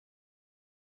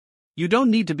You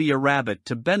don't need to be a rabbit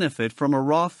to benefit from a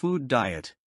raw food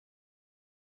diet.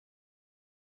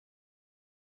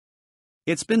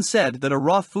 It's been said that a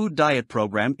raw food diet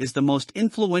program is the most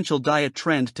influential diet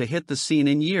trend to hit the scene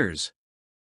in years.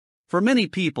 For many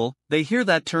people, they hear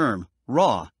that term,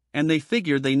 raw, and they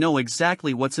figure they know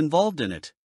exactly what's involved in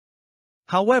it.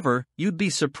 However, you'd be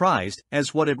surprised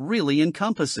as what it really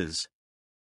encompasses.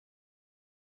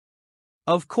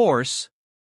 Of course,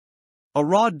 a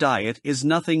raw diet is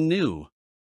nothing new.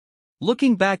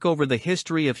 Looking back over the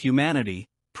history of humanity,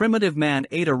 primitive man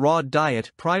ate a raw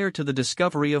diet prior to the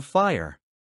discovery of fire.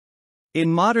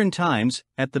 In modern times,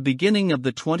 at the beginning of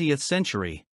the 20th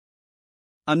century,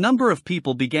 a number of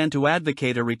people began to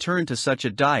advocate a return to such a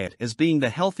diet as being the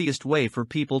healthiest way for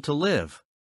people to live.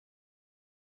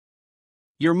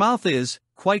 Your mouth is,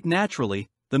 quite naturally,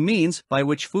 the means by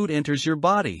which food enters your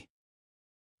body.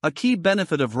 A key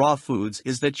benefit of raw foods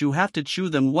is that you have to chew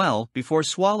them well before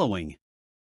swallowing.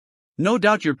 No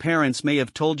doubt your parents may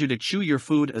have told you to chew your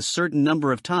food a certain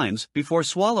number of times before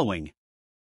swallowing.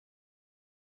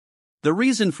 The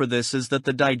reason for this is that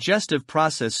the digestive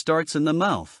process starts in the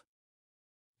mouth.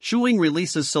 Chewing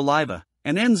releases saliva,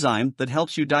 an enzyme that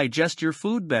helps you digest your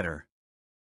food better.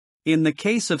 In the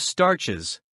case of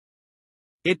starches,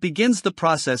 it begins the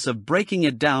process of breaking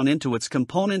it down into its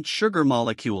component sugar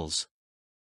molecules.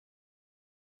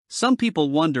 Some people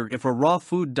wonder if a raw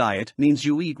food diet means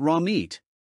you eat raw meat.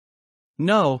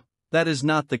 No, that is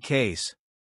not the case.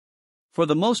 For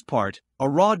the most part, a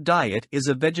raw diet is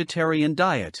a vegetarian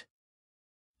diet.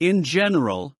 In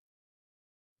general,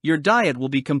 your diet will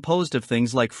be composed of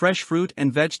things like fresh fruit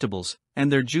and vegetables,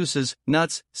 and their juices,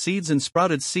 nuts, seeds and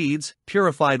sprouted seeds,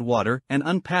 purified water, and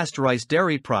unpasteurized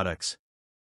dairy products.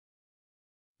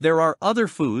 There are other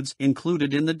foods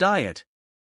included in the diet,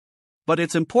 but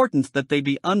it's important that they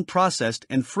be unprocessed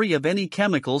and free of any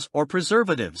chemicals or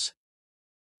preservatives.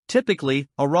 Typically,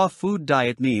 a raw food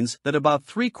diet means that about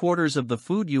 3/4 of the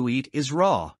food you eat is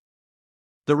raw.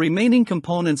 The remaining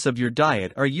components of your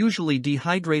diet are usually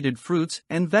dehydrated fruits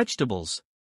and vegetables.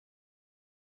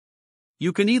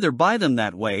 You can either buy them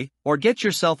that way, or get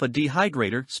yourself a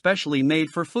dehydrator specially made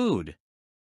for food.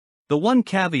 The one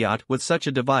caveat with such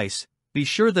a device: be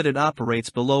sure that it operates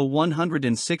below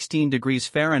 116 degrees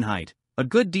Fahrenheit. A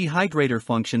good dehydrator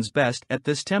functions best at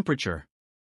this temperature.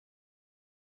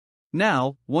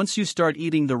 Now, once you start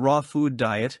eating the raw food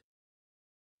diet,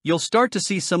 you'll start to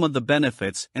see some of the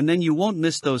benefits, and then you won't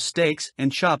miss those steaks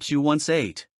and chops you once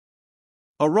ate.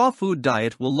 A raw food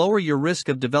diet will lower your risk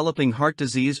of developing heart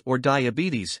disease or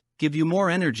diabetes, give you more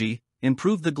energy,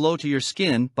 improve the glow to your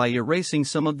skin by erasing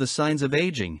some of the signs of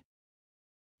aging,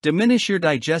 diminish your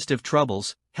digestive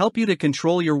troubles, help you to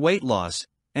control your weight loss,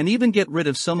 and even get rid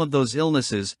of some of those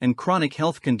illnesses and chronic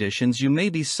health conditions you may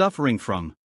be suffering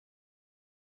from.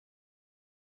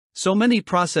 So many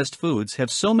processed foods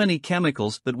have so many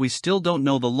chemicals that we still don't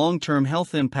know the long-term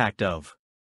health impact of.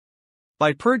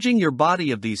 By purging your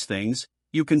body of these things,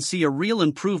 you can see a real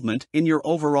improvement in your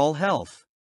overall health.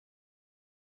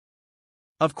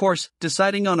 Of course,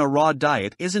 deciding on a raw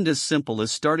diet isn't as simple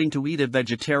as starting to eat a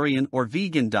vegetarian or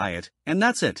vegan diet, and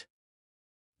that's it.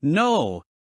 No!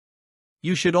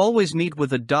 You should always meet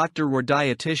with a doctor or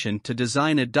dietitian to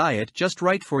design a diet just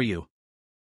right for you.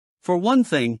 For one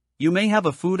thing, you may have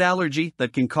a food allergy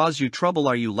that can cause you trouble.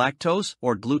 Are you lactose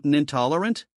or gluten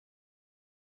intolerant?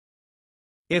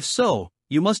 If so,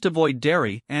 you must avoid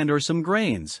dairy and/or some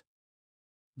grains.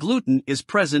 Gluten is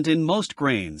present in most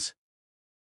grains,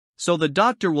 so the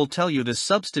doctor will tell you to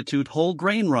substitute whole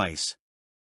grain rice.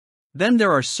 Then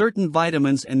there are certain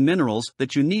vitamins and minerals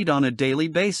that you need on a daily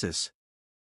basis.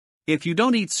 If you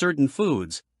don't eat certain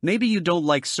foods, maybe you don't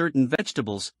like certain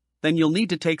vegetables, then you'll need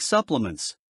to take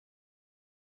supplements.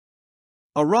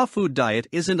 A raw food diet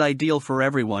isn't ideal for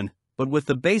everyone, but with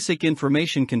the basic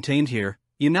information contained here,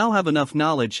 you now have enough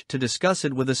knowledge to discuss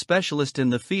it with a specialist in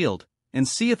the field, and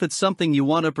see if it's something you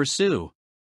want to pursue.